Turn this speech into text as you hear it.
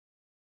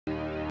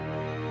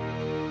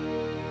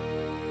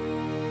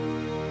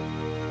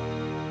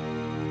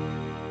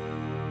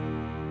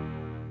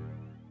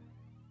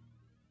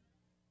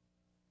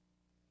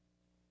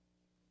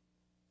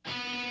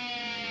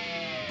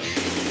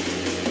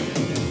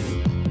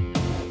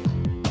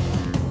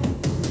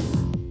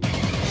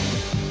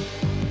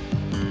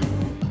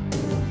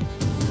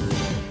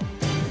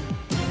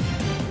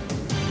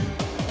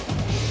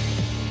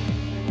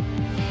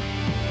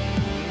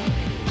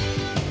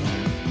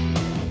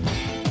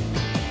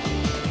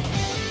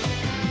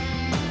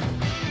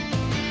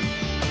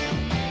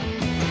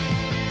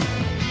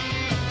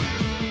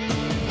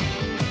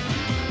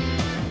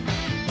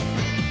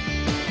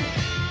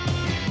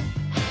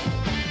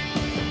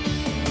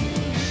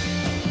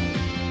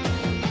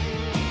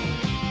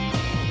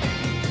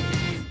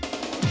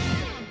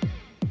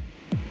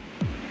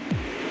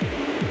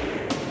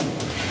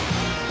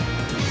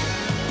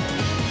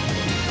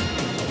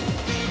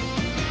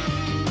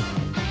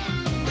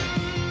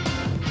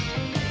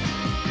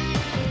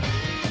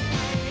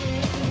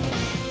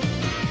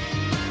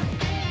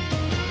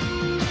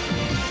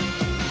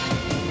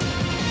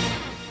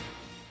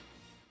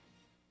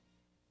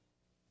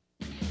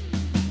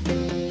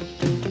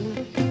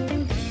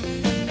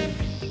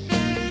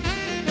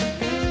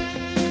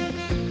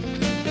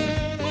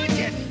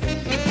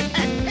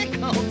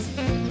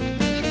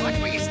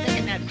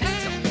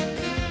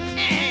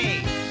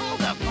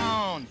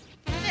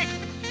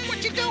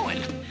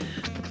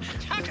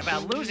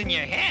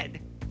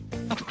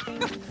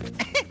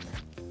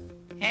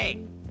Hey,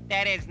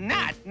 that is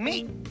not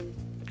me.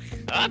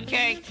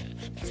 Okay,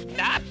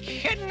 stop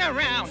kidding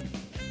around.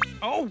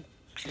 Oh,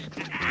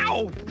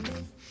 ow.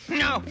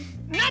 No,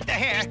 not the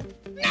hair.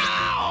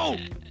 No!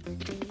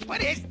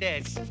 What is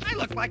this? I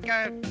look like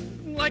a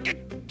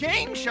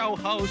game show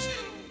host.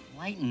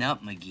 Lighten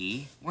up,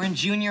 McGee. We're in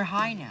junior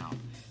high now.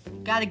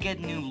 Gotta get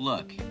a new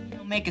look.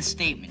 Make a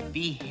statement.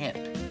 Be hip.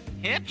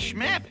 Hip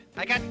schmip.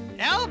 I got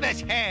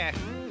Elvis hair.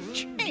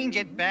 Change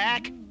it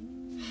back.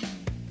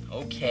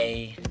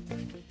 Okay.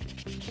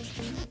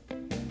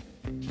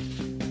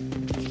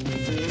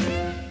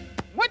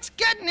 What's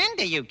getting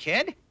into you,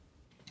 kid?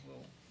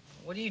 Well,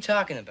 what are you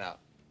talking about?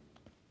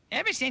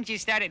 Ever since you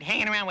started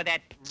hanging around with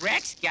that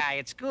Rex guy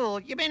at school,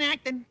 you've been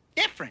acting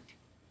different.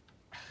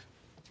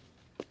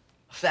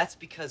 That's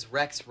because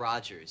Rex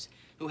Rogers,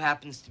 who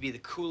happens to be the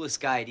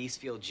coolest guy at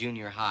Eastfield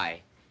Junior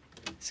High,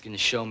 is gonna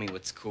show me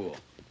what's cool.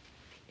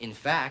 In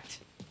fact,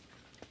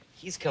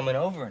 he's coming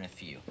over in a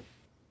few.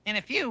 In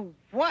a few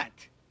what?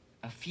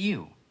 A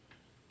few.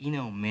 You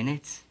know,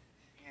 minutes.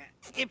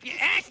 If you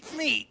ask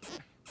me,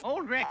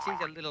 old Rex is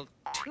a little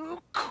too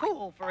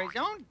cool for his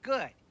own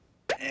good.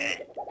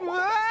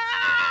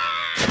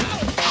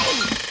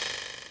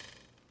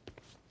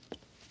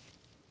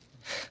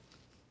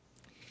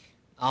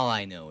 All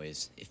I know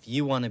is, if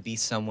you want to be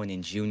someone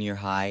in junior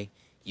high,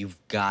 you've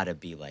got to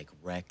be like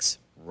Rex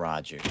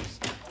Rogers.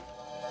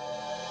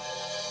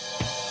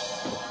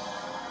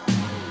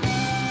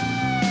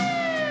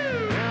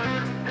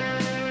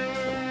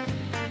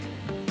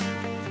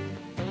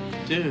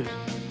 Dude,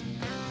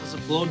 how's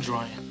the blow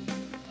drying?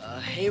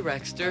 Hey,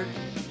 Rexter.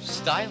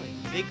 Styling,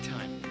 big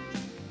time.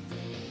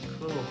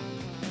 Cool.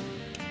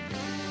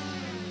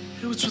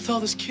 Hey, what's with all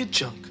this kid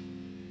junk?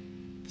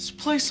 This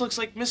place looks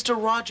like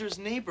Mr. Rogers'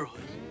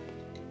 neighborhood.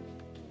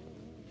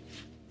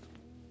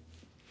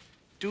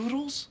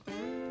 Doodles?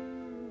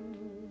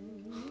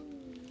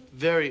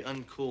 Very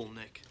uncool,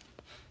 Nick.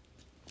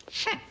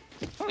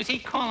 Who's he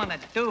calling a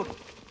doodle?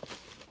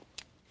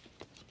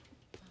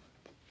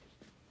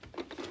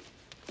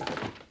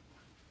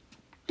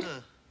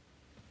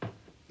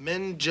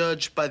 Men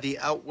judge by the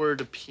outward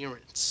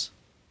appearance.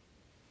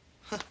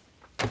 Huh.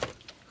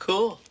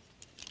 Cool.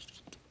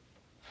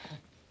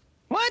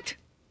 What?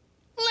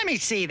 Let me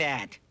see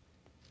that.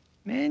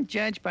 Men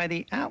judge by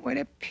the outward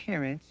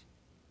appearance,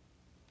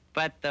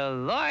 but the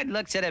Lord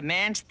looks at a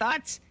man's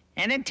thoughts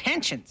and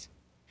intentions.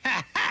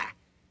 Ha ha!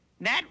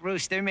 That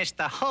rooster missed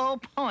the whole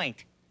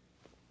point.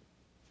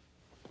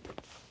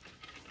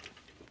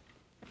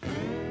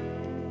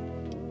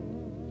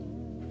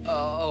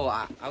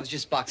 I was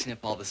just boxing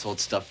up all this old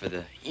stuff for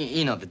the,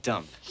 you know, the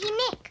dump. Hey,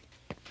 Nick.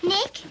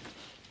 Nick,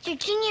 your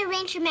Junior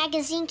Rancher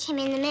magazine came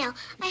in the mail.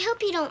 I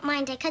hope you don't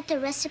mind. I cut the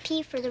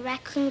recipe for the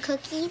raccoon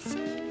cookies.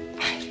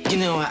 You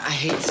know, I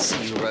hate to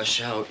see you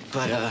rush out,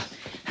 but,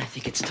 I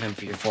think it's time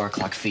for your 4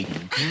 o'clock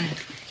feeding.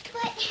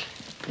 But...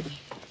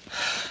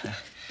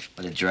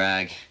 What a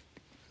drag.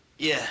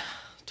 Yeah,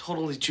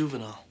 totally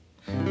juvenile.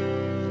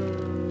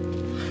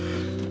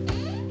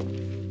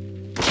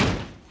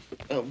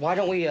 Why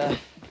don't we,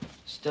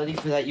 study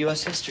for that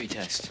U.S. history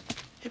test?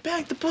 Hey,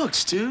 bag the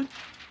books, dude.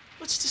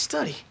 What's to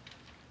study?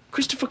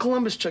 Christopher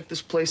Columbus checked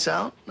this place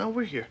out. Now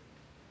we're here.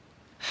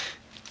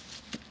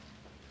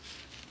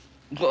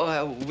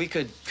 Well, we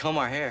could comb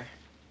our hair.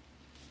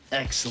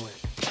 Excellent.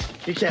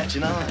 You're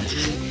catching on.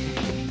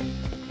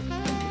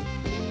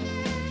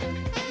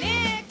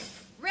 Nick!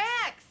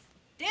 Rex!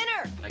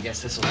 Dinner! I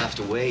guess this will have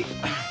to wait.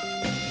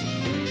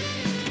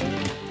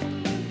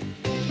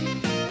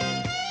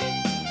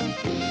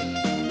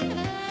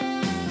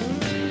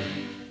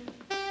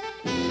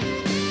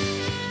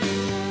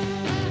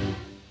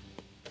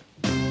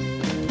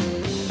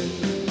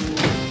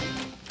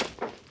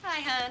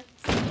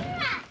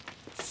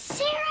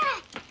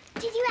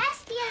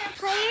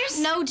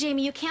 No,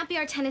 Jamie, you can't be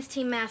our tennis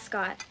team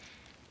mascot.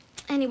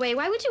 Anyway,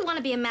 why would you want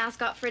to be a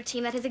mascot for a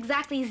team that has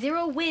exactly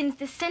 0 wins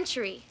this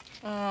century?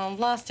 Oh,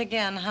 lost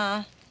again,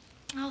 huh?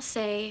 I'll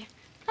say.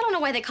 I don't know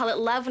why they call it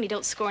love when you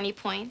don't score any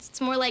points. It's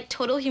more like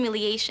total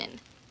humiliation.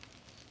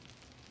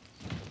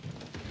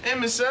 Hey,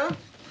 Miss Sam.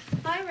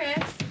 Hi,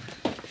 Rex.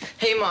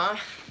 Hey, Mom.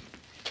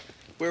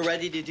 We're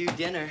ready to do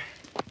dinner.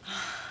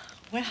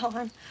 Well,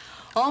 I'm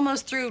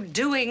almost through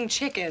doing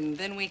chicken,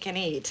 then we can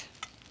eat.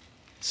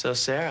 So,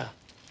 Sarah,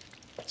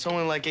 it's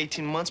only like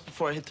 18 months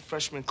before I hit the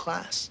freshman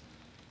class.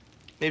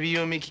 Maybe you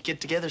and me could get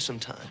together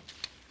sometime.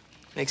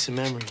 Make some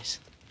memories.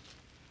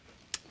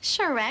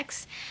 Sure,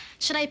 Rex.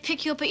 Should I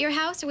pick you up at your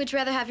house, or would you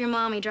rather have your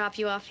mommy drop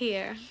you off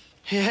here?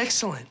 Hey,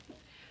 excellent.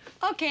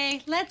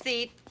 Okay, let's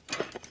eat.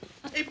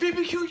 Hey,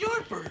 BBQ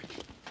Yardbird.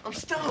 I'm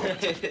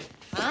stoned.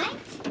 Huh?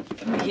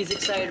 He's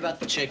excited about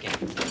the chicken.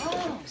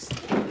 Oh,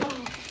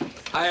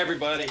 Hi,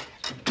 everybody.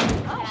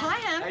 oh,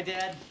 hi, Em. Hi,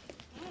 Dad.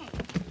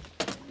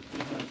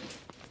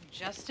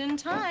 Just in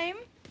time.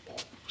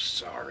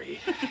 Sorry.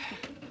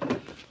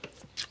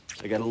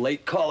 I got a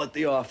late call at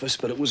the office,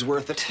 but it was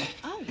worth it.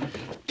 Oh.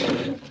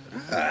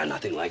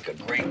 Nothing like a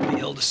great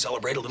meal to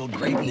celebrate a little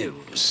great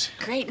news.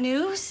 Great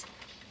news?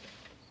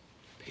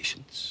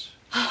 Patience.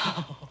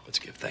 Let's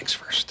give thanks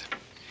first.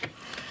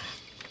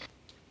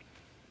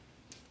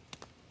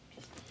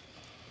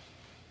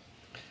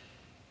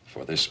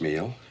 For this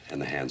meal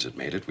and the hands that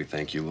made it, we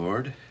thank you,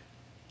 Lord.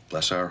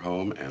 Bless our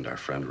home and our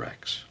friend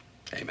Rex.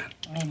 Amen.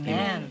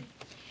 Amen.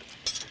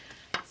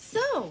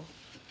 So,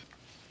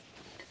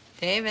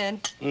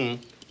 David,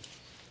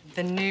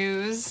 the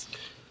news?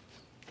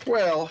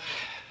 Well,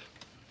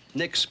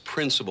 Nick's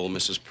principal,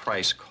 Mrs.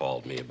 Price,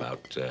 called me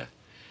about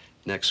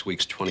next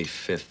week's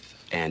 25th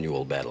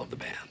annual Battle of the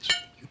Bands.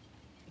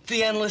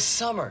 The endless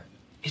summer.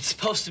 It's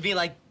supposed to be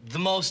like the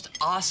most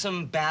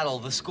awesome battle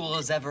the school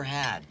has ever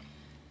had.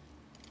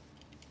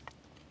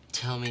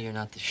 Tell me you're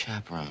not the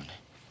chaperone.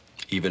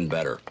 Even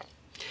better.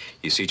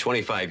 You see,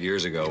 25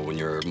 years ago, when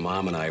your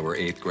mom and I were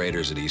 8th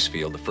graders at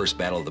Eastfield, the first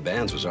Battle of the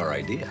Bands was our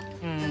idea.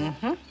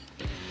 Mm-hmm.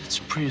 It's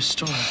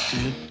prehistoric,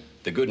 dude.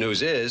 The good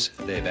news is,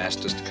 they've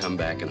asked us to come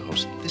back and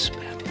host this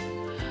battle.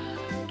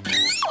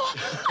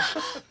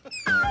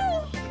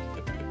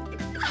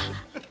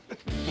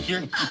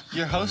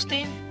 You're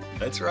hosting?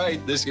 That's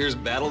right. This year's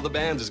Battle of the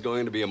Bands is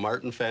going to be a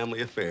Martin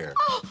family affair.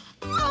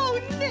 Oh,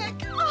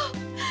 Nick. Oh,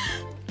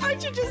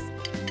 aren't you just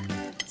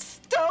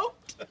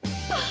stoked?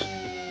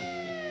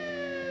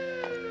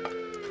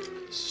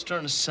 It's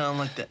starting to sound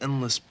like the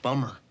endless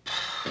bummer.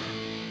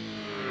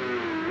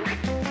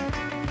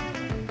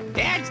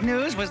 Dad's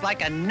news was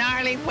like a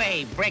gnarly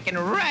wave breaking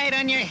right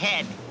on your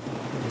head.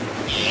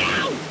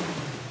 Yow!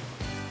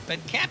 But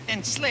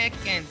Captain Slick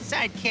and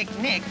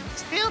Sidekick Nick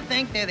still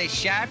think they're the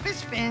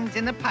sharpest fins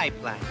in the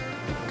pipeline.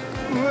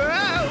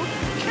 Whoa!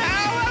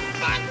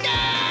 Cowabunga!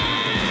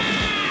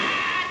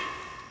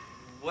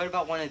 What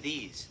about one of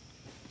these?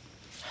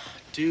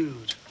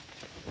 Dude,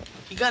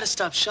 you gotta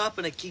stop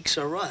shopping at Geeks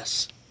R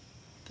Us.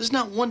 There's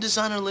not one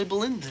designer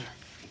label in there.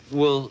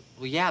 Well,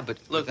 yeah, but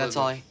Look, that's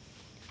look, all look. I...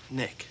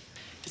 Nick,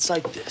 it's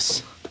like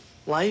this.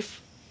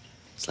 Life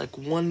is like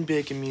one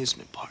big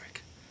amusement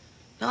park.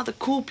 Now the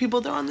cool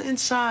people, they're on the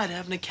inside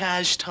having a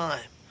cash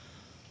time.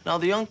 Now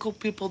the uncool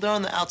people, they're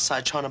on the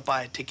outside trying to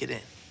buy a ticket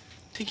in.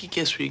 Take a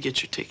guess where you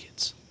get your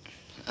tickets.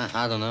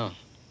 I don't know.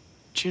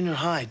 Junior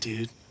high,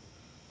 dude.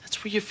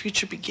 That's where your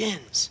future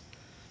begins.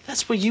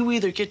 That's where you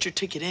either get your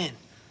ticket in,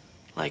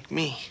 like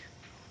me,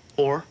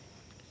 or...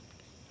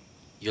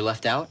 You're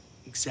left out?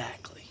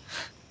 Exactly.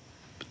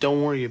 But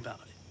don't worry about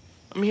it.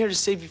 I'm here to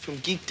save you from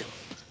geekdom.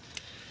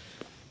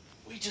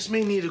 We just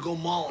may need to go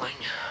malling.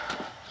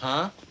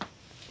 Huh?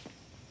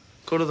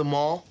 Go to the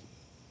mall?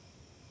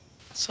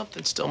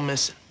 Something's still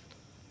missing.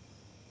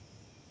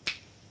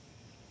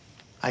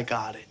 I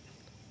got it.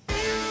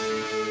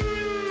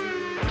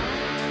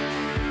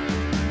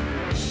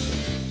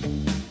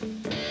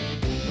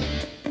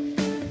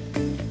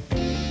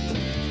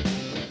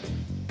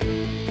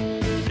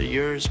 They're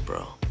yours,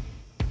 bro.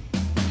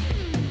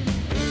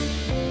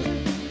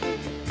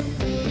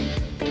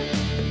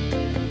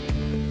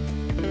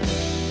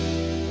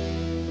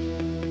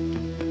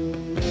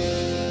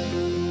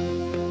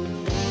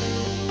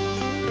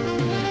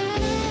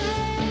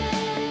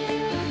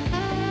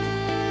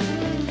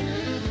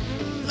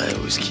 I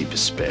always keep a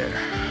spare.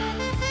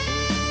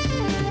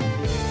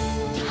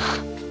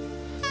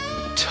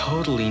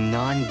 Totally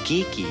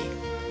non-geeky.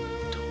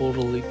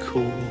 Totally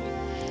cool.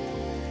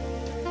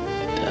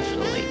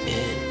 Definitely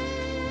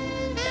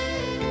in.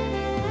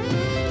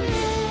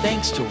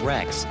 Thanks to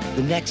Rex,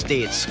 the next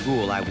day at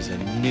school, I was a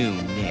new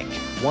Nick.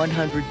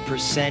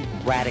 100%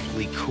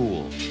 radically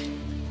cool.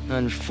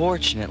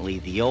 Unfortunately,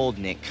 the old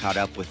Nick caught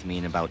up with me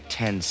in about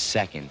 10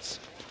 seconds.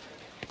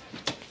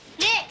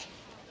 Nick!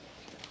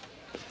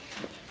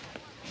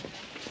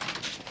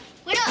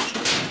 Wait up!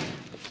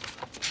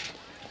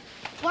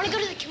 Want to go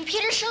to the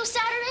computer show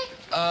Saturday?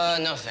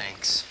 No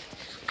thanks.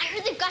 I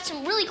heard they've got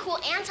some really cool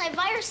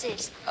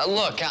antiviruses.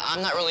 Look,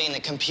 I'm not really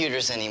into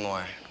computers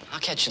anymore. I'll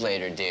catch you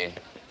later, dude.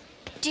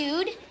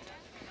 Dude?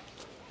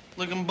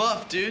 Looking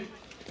buff, dude.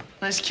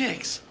 Nice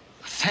kicks.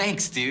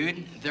 Thanks,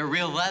 dude. They're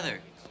real leather.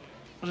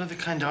 What other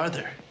kind are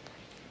there?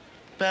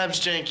 Babs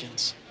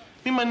Jenkins.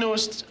 Me and my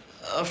newest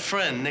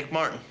friend, Nick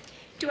Martin.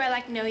 Do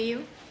I know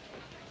you?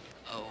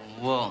 Oh,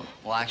 well,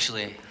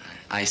 actually,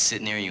 I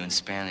sit near you in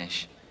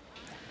Spanish.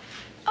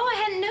 Oh, I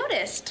hadn't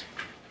noticed.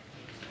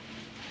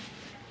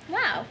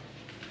 Wow.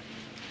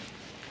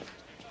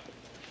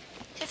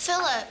 Hey,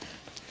 Philip.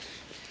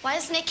 Why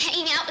is Nick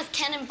hanging out with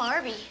Ken and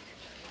Barbie?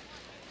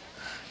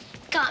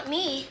 Got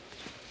me.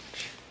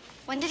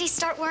 When did he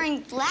start wearing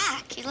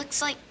black? He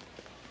looks like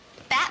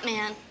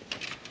Batman.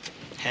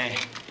 Hey.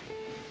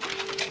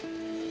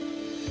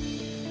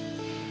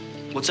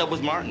 What's up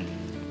with Martin?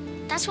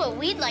 That's what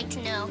we'd like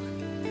to know.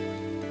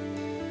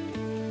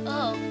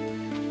 Oh.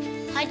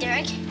 Hi,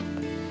 Derek.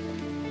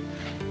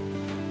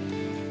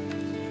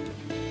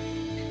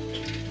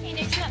 Hey,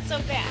 Nick's not so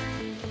bad.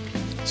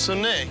 So,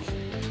 Nick,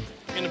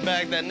 you're gonna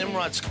bag that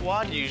Nimrod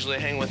squad you usually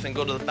hang with and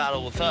go to the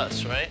battle with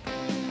us, right?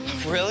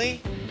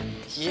 Really?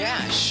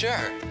 Yeah,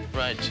 sure.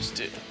 Right, just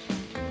do.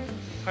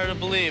 Hard to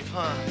believe,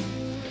 huh?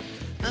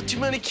 Not too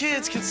many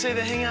kids can say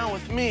they hang out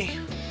with me.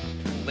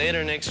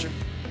 Later, Nickster.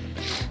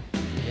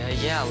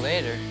 Yeah,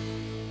 later.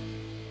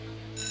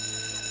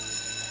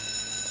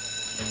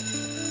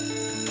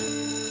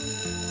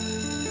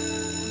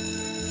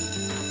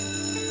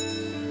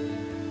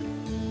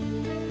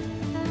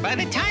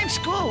 By the time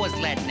school was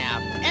letting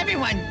out,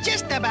 everyone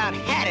just about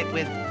had it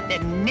with the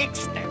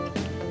Nickster.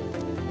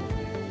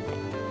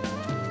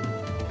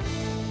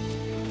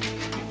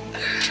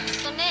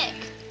 So, Nick,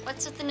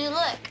 what's with the new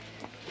look?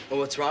 Well,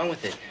 what's wrong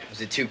with it?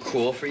 Was it too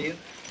cool for you?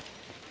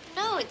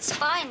 No, it's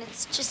fine.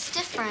 It's just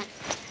different.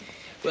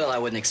 Well, I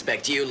wouldn't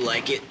expect you to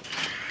like it.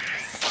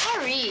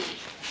 Sorry.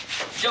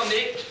 Yo,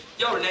 Nick.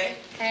 Yo, Renee.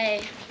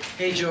 Hey.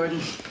 Hey,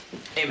 Jordan.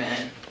 Hey,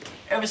 man.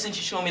 Ever since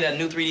you showed me that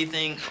new 3D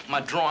thing,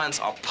 my drawings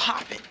are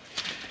popping.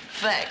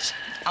 Facts.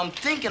 I'm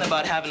thinking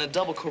about having a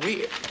double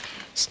career.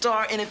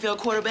 Star NFL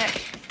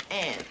quarterback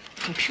and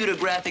computer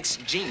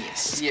graphics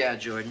genius. Yeah,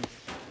 Jordan.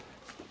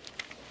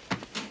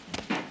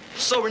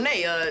 So,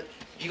 Renee,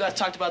 you guys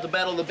talked about the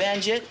Battle of the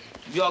Bands yet?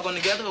 You all going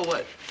together or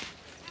what?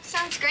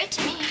 Sounds great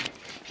to me.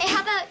 Hey,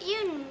 how about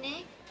you,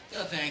 Nick?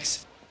 Oh,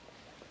 thanks.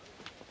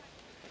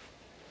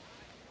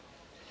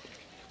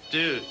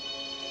 Dude.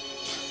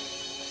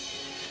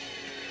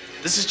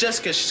 This is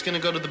Jessica. She's gonna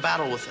go to the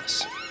battle with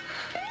us.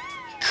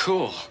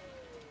 Cool.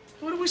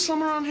 What are we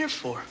slumming around here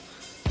for?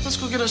 Let's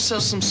go get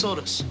ourselves some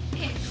sodas.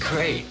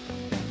 Great.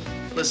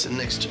 Listen,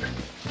 Nickster,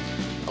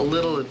 a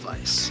little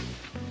advice.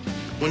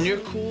 When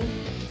you're cool,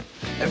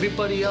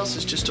 everybody else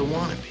is just a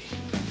wannabe.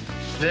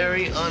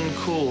 Very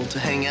uncool to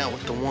hang out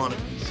with the wannabes.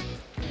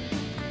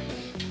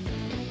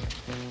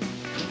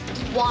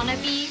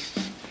 Wannabe?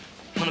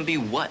 Wanna be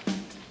what?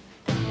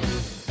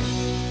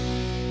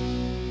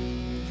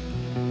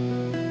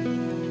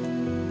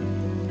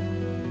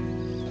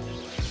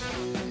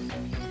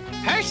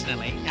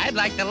 Personally, I'd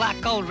like to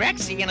lock old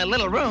Rexy in a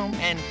little room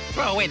and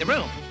throw away the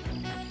room.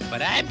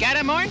 But I've got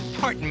a more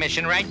important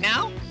mission right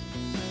now.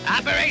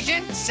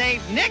 Operation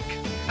Save Nick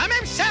from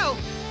himself.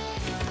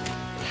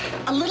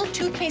 A little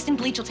toothpaste and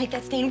bleach will take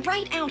that stain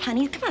right out,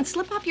 honey. Come on,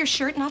 slip off your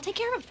shirt and I'll take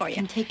care of it for I you.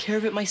 can take care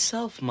of it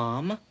myself,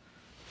 Mom.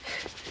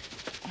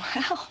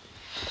 Well,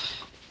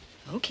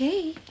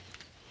 okay.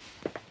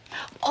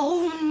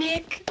 Oh,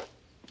 Nick.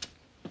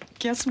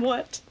 Guess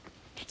what?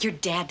 Your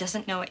dad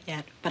doesn't know it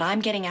yet, but I'm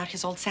getting out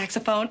his old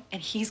saxophone,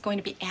 and he's going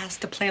to be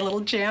asked to play a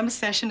little jam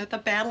session at the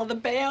Battle of the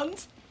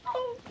Bands.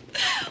 Oh,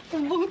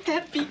 won't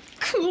that be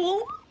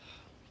cool?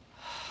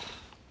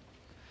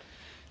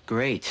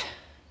 Great.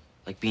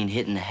 Like being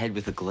hit in the head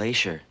with a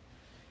glacier.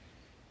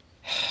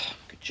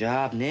 Good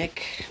job,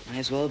 Nick. Might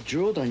as well have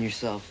drooled on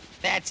yourself.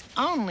 That's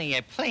only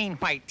a plain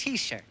white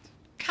t-shirt,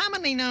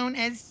 commonly known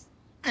as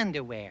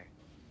underwear.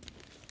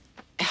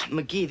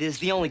 McGee, this is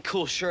the only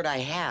cool shirt I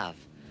have.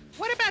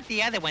 What about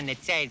the other one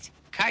that says,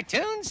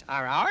 cartoons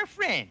are our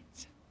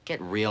friends?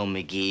 Get real,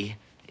 McGee.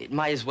 It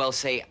might as well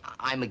say,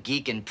 I'm a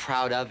geek and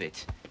proud of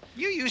it.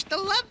 You used to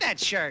love that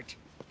shirt.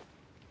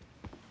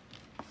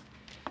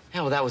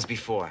 Yeah, well, that was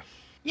before.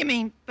 You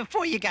mean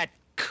before you got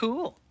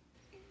cool?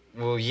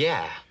 Well,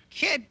 yeah.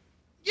 Kid,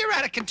 you're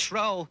out of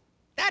control.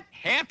 That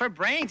hair for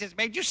brains has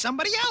made you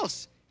somebody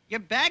else. You're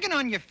bagging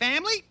on your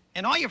family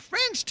and all your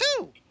friends, too.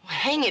 Well,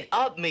 hang it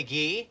up,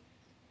 McGee.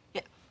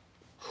 Yeah.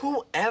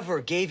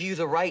 Whoever gave you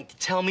the right to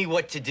tell me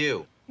what to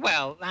do?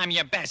 Well, I'm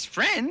your best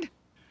friend.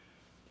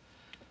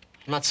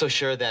 I'm not so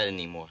sure of that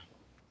anymore.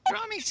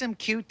 Draw me some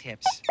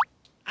Q-tips.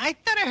 I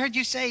thought I heard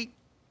you say,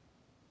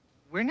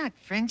 we're not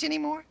friends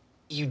anymore?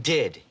 You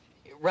did.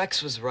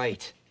 Rex was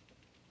right.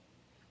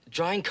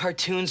 Drawing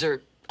cartoons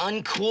are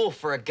uncool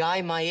for a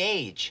guy my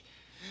age.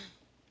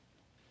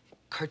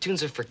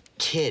 Cartoons are for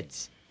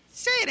kids.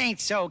 Say it ain't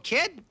so,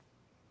 kid.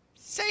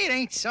 Say it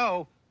ain't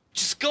so.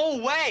 Just go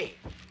away.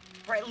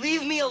 All right,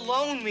 leave me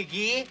alone,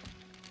 McGee.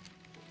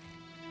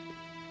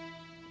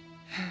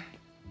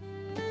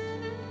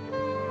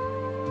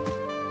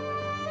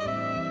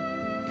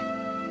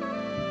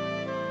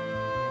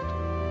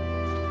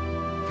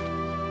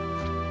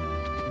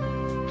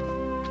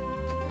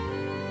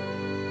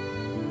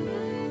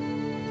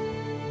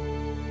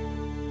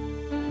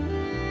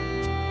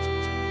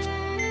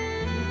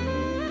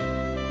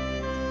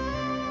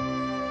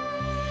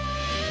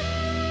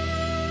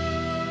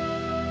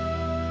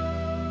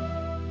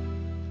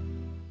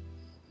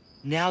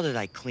 Now that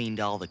I cleaned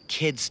all the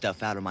kid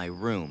stuff out of my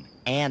room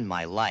and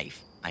my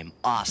life, I'm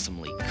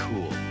awesomely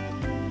cool.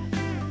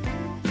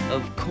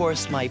 Of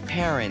course, my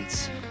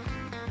parents,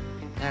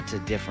 that's a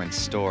different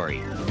story.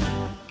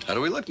 How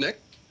do we look, Nick?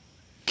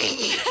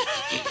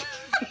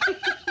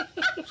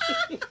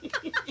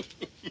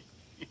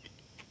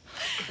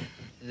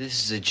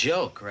 This is a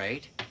joke,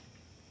 right?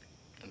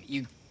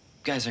 You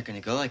guys aren't gonna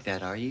go like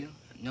that, are you?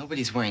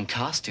 Nobody's wearing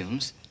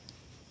costumes.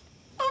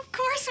 Of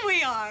course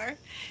we are.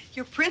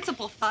 Your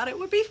principal thought it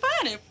would be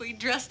fun if we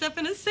dressed up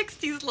in a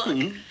 60s look.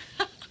 Mm-hmm.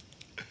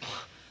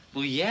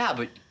 Well, yeah,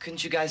 but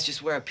couldn't you guys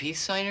just wear a peace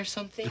sign or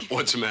something?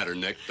 What's the matter,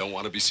 Nick? Don't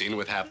want to be seen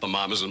with half the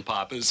mamas and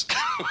papas?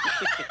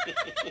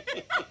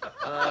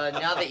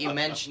 Now that you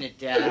mention it,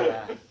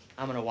 Dad,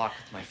 I'm gonna walk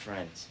with my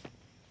friends.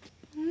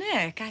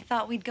 Nick, I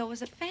thought we'd go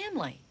as a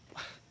family.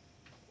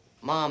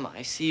 Mom,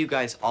 I see you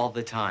guys all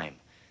the time.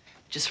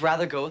 Just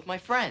rather go with my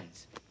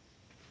friends.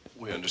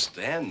 We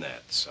understand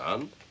that,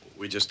 son.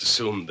 We just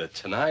assumed that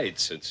tonight,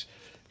 since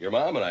your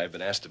mom and I have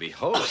been asked to be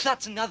Oh, hosts...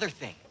 that's another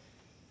thing.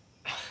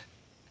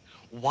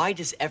 Why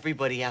does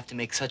everybody have to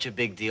make such a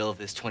big deal of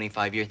this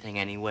 25-year thing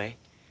anyway?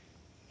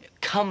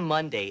 Come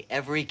Monday,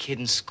 every kid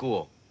in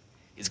school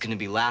is gonna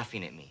be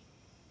laughing at me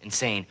and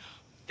saying,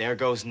 there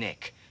goes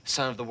Nick,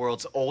 son of the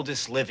world's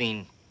oldest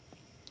living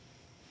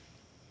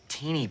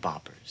teeny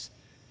boppers.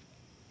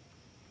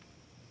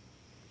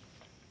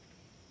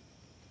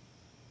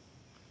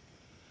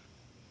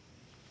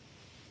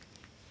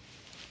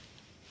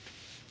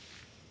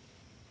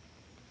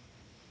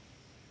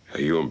 Are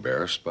you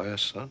embarrassed by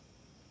us, son?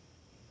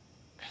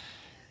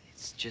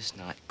 It's just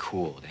not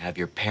cool to have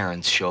your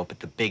parents show up at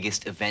the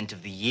biggest event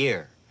of the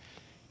year.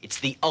 It's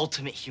the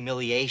ultimate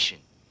humiliation.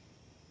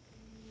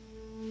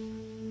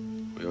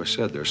 We always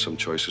said there's some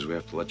choices we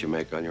have to let you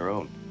make on your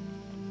own.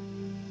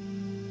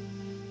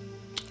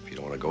 If you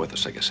don't want to go with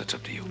us, I guess that's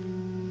up to you.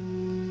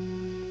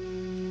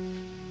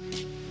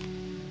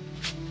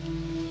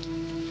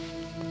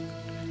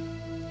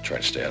 Try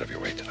to stay out of your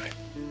way tonight.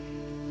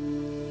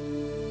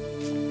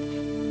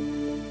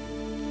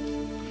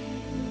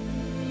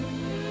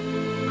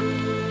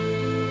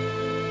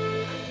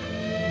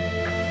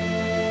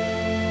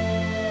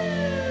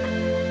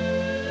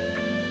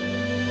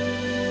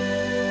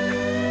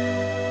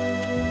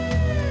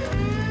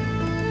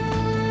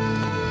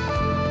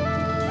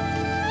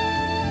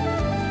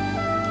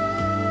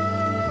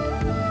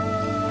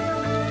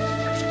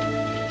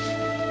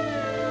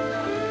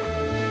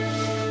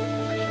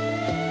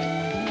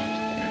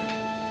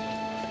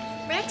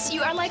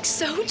 You are like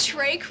so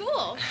Trey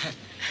cool.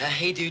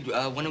 Hey, dude,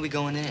 when are we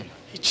going in?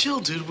 Hey, chill,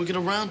 dude. We're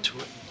gonna round to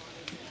it.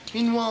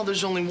 Meanwhile,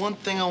 there's only one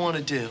thing I want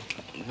to do.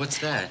 What's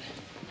that?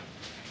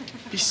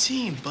 Be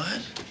seen,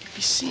 bud.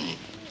 Be seen.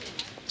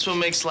 That's what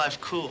makes life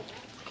cool.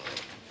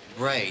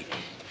 Right.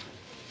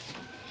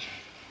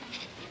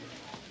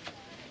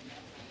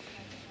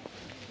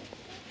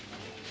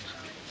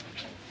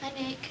 Hi,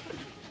 Nick.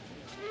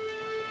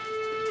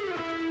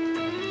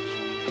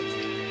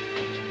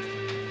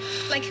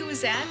 Like, who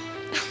was that?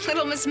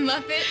 Little Miss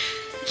Muffet?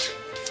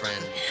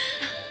 Friend.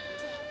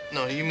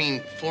 No, you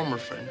mean former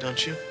friend,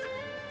 don't you?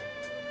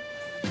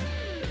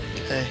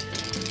 Hey,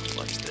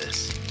 what's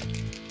this?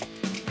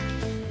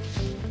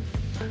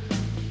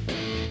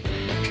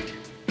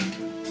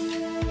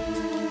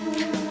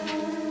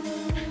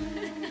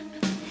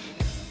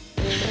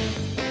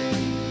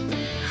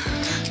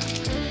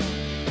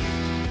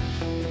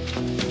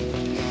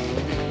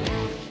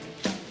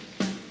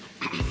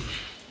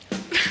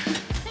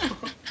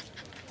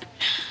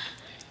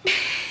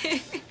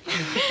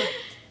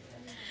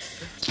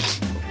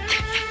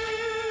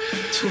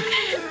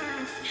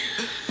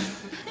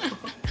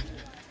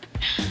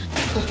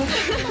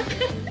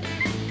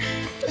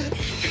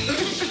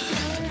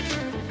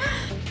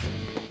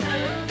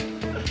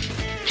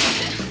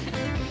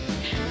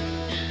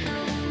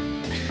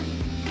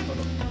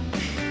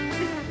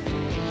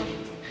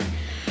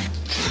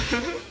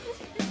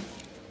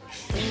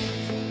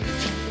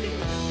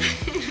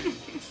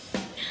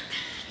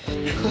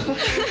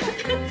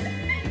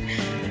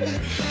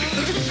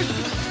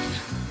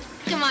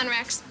 Come on,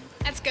 Rex.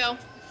 Let's go.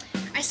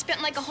 I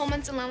spent like a whole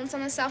month's allowance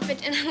on this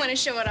outfit, and I want to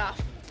show it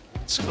off.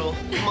 It's cool.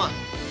 Come on.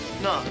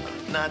 No,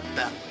 not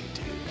that way,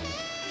 dude.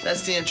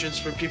 That's the entrance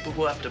for people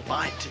who have to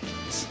buy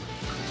tickets.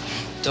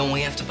 Don't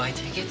we have to buy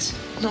tickets?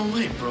 No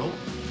way, bro.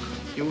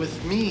 You're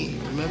with me,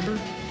 remember?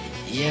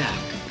 Yeah,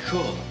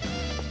 cool.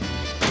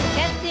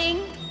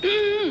 Testing.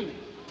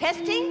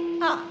 Testing?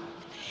 Ah.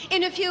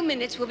 In a few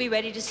minutes, we'll be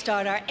ready to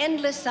start our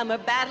endless summer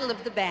battle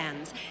of the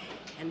bands.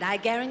 And I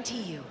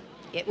guarantee you,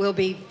 it will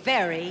be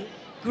very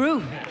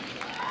groovy.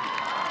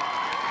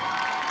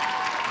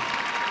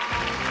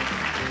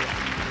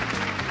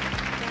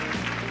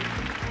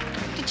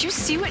 Did you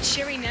see what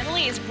Sherry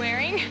Nunnally is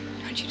wearing?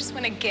 Don't you just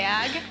want to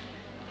gag?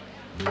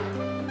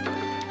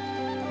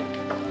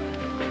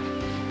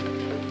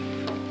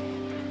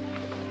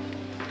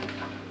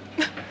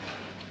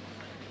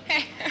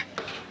 Hey,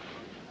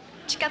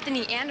 check out the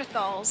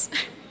Neanderthals.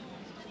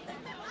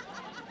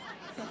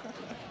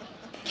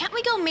 Can't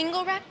we go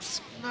mingle, Rex?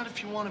 Not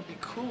if you want to be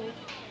cool.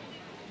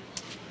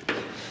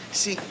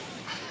 See,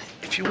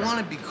 if you want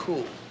to be cool,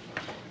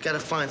 you gotta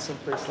find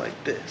someplace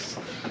like this.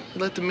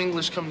 And let the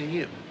minglers come to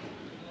you.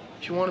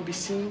 If you want to be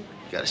seen,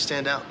 you gotta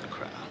stand out in the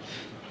crowd.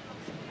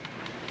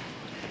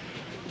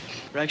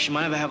 Rex, you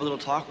mind if I have a little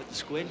talk with the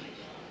squid?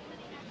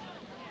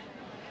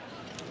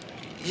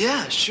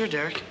 Yeah, sure,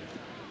 Derek.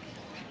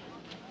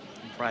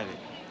 In private.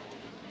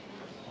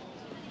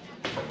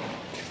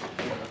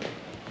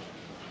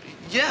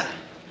 Yeah.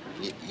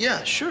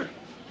 Yeah, sure.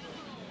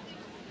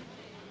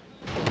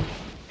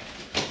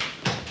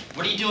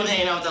 What are you doing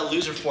hanging out with that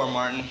loser for,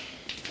 Martin?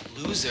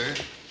 Loser?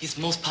 He's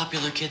the most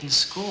popular kid in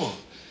school.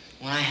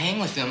 When I hang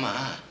with him,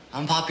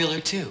 I'm popular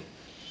too.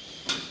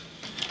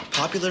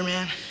 Popular,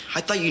 man?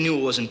 I thought you knew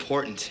it was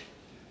important.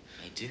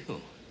 I do.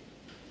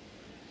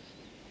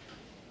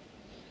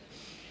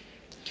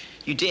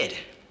 You did.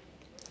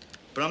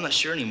 But I'm not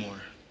sure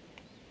anymore.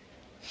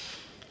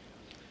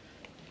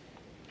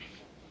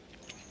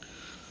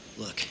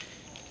 Look.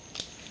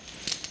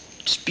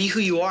 Just be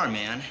who you are,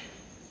 man.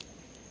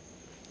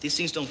 These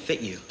things don't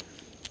fit you.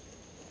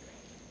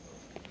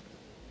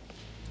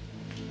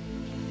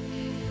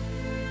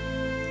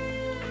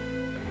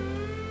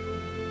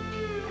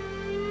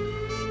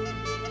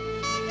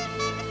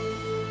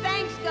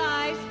 Thanks,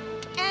 guys.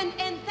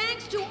 And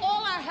thanks to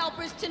all our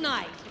helpers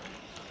tonight.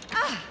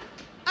 Ah,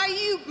 are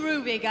you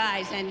groovy,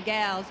 guys and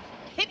gals?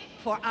 Hip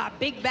for our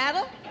big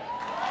battle?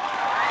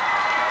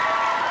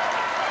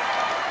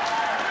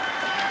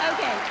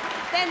 Okay,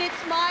 then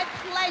it's my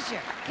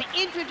pleasure to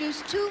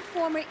introduce two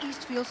former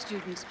Eastfield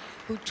students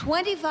who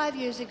 25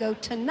 years ago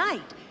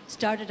tonight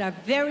started our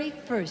very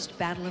first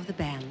Battle of the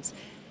Bands.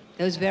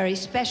 Those very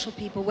special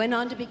people went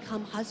on to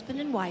become husband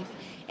and wife,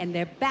 and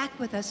they're back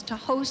with us to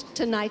host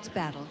tonight's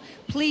battle.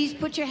 Please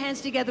put your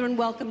hands together and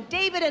welcome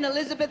David and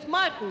Elizabeth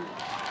Martin.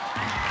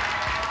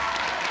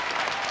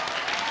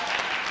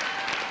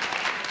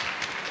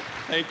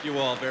 Thank you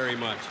all very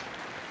much.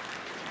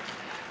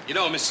 You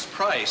know, Mrs.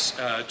 Price,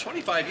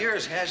 25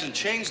 years hasn't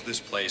changed this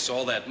place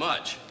all that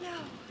much. No.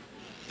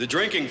 The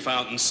drinking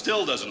fountain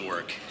still doesn't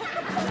work.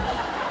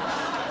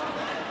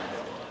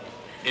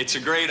 It's a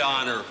great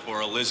honor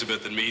for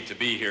Elizabeth and me to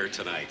be here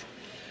tonight.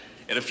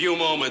 In a few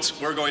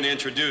moments, we're going to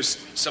introduce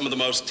some of the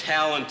most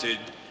talented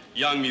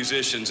young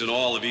musicians in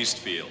all of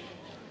Eastfield.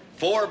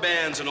 4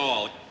 bands in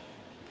all,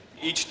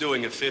 each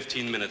doing a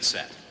 15-minute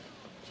set.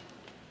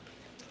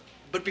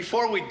 But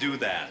before we do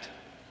that,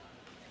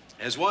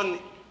 as one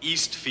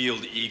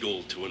Eastfield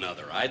Eagle to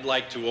another, I'd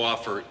like to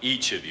offer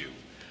each of you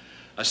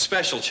a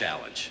special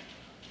challenge.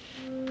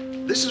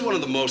 This is one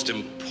of the most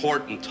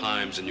important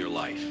times in your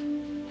life.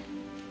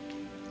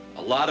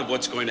 A lot of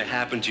what's going to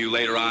happen to you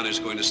later on is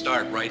going to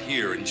start right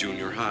here in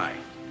junior high.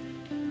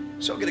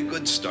 So get a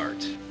good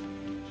start.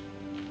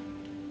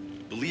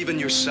 Believe in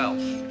yourself,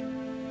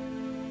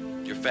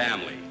 your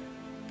family,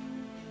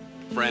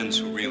 friends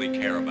who really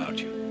care about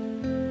you.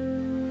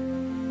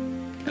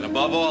 And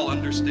above all,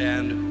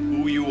 understand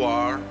who you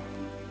are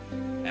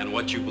and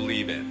what you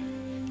believe in.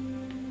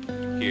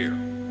 Here,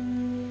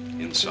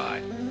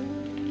 inside.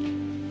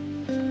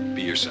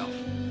 Be yourself.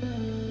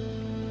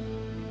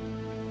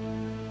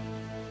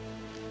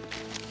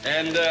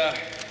 And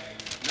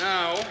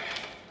now,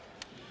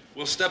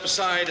 we'll step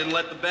aside and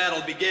let the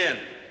battle begin.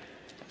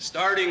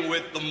 Starting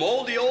with the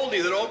moldy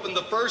oldie that opened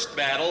the first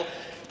battle.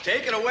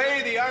 Take it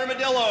away, the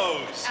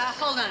Armadillos.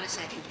 Hold on a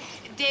second.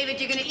 David,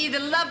 you're gonna either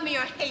love me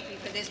or hate me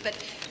for this, but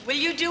will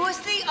you do us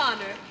the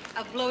honor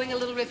of blowing a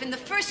little riff in the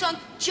first song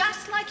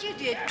just like you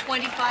did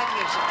 25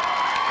 years ago?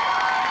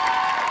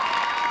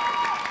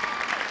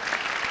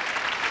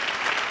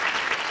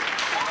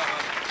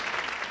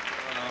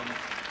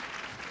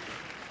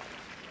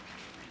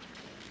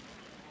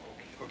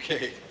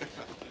 Okay.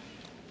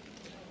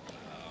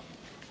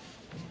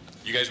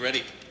 You guys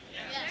ready?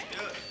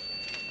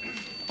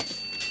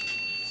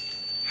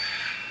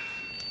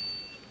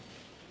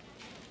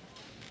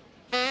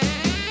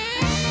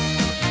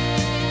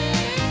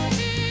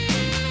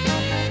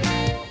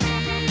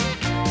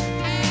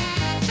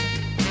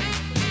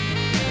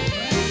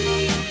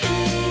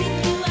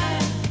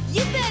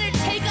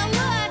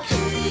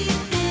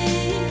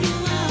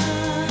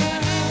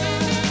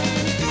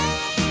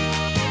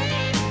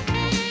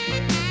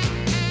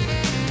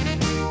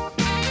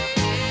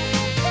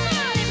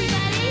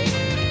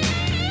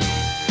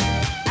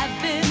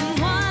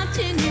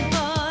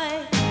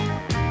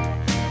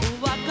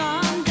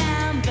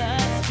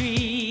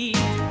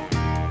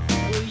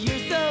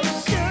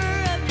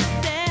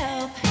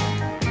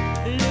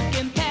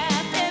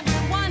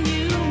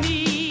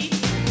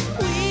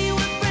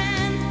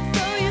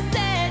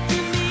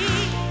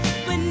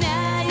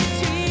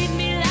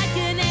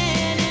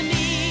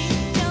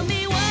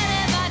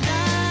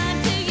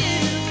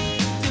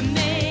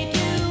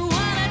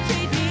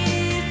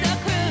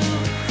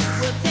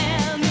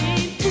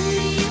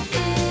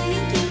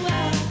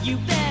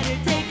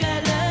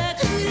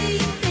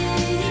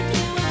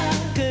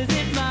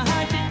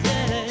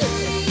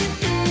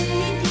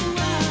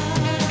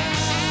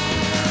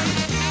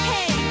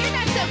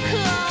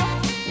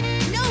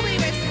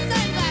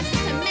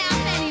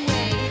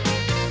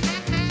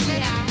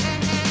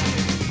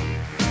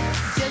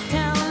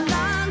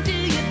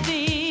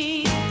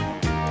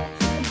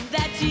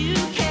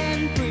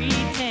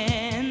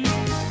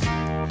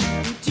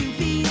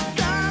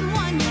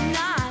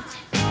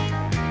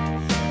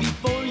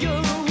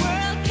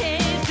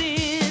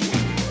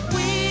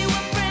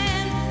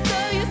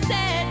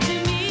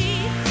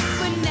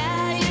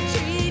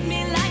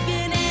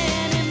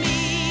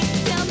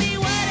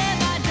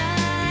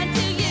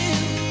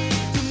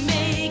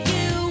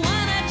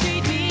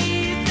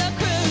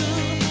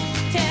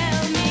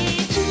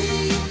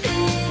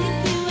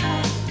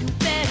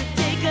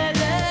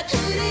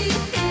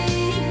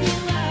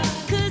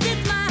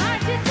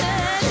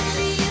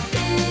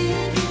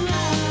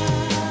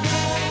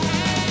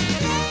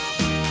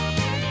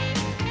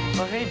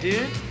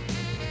 Dude.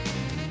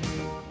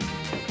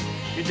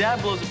 Your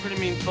dad blows a pretty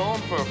mean phone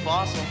for a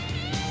fossil.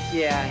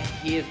 Yeah,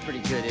 he is pretty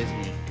good,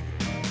 isn't he?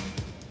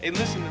 Hey,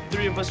 listen, the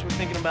 3 of us were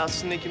thinking about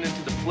sneaking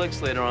into the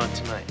flicks later on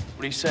tonight.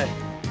 What do you say?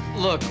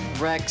 Look,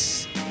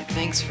 Rex,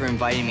 Thanks for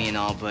inviting me and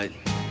all, but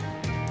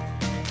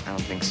I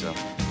don't think so.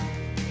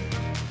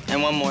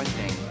 And one more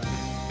thing.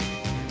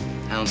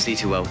 I don't see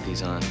too well with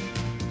these on.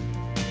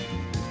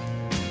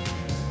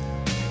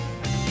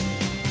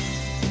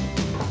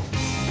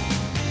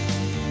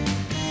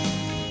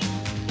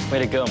 Way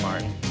to go,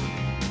 Martin.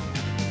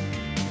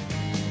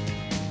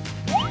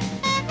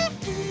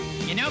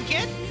 You know,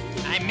 kid,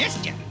 I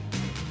missed you.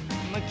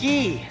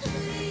 McGee,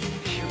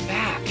 you're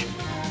back.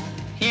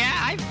 Yeah,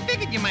 I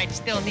figured you might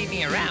still need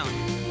me around.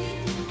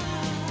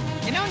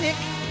 You know, Nick,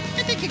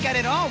 I think you got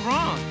it all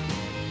wrong.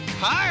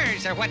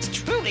 Cars are what's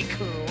truly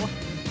cool.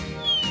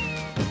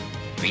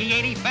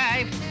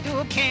 385,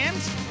 dual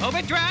cams,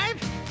 overdrive.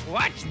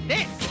 Watch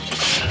this.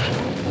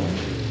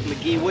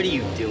 McGee, what are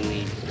you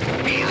doing?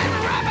 Feeling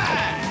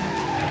rubber!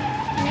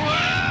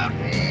 Whoa,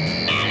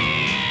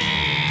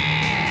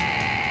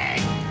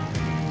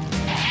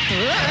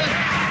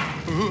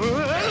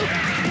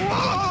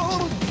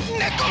 Whoa,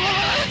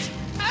 Nicholas!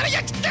 How do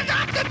you get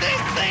after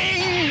this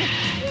thing?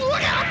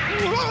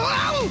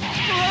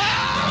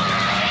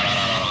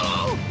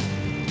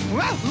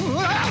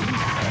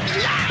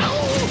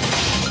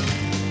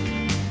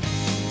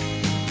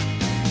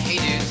 Hey,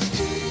 dudes.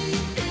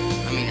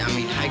 I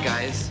mean, hi,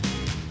 guys.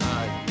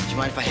 Do you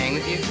mind if I hang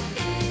with you?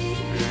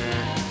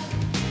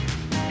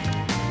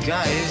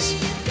 Guys.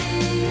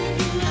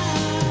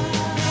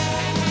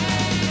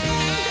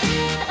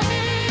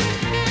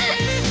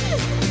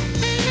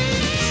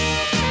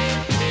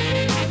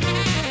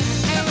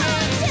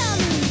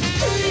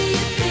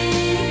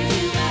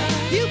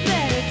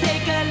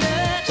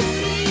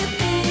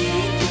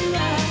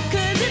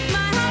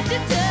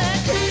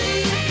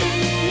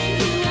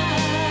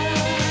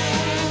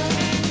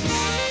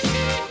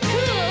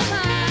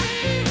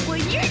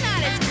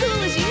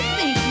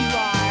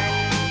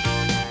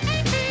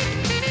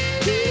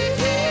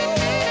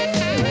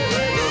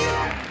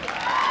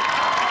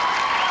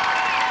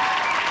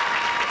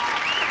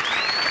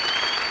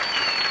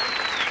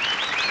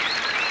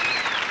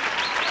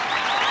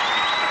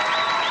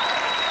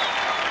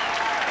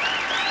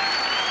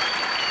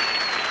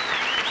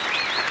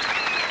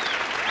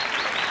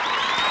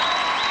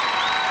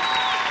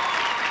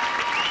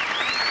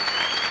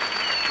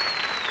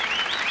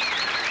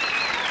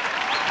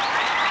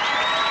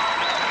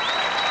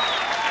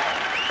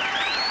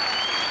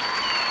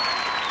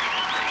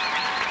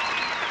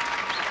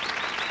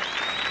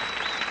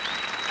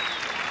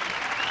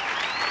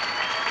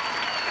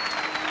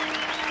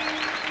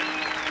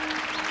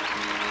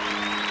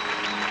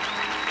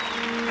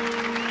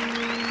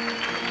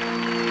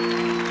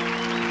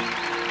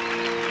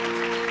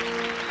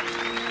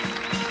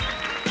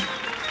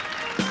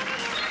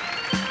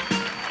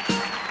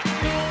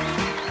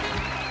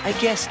 I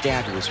guess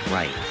Dad was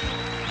right.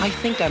 I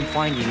think I'm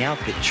finding out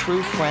that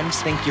true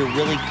friends think you're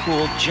really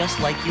cool just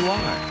like you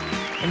are.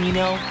 And you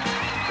know,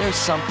 there's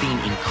something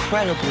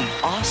incredibly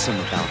awesome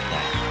about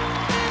that.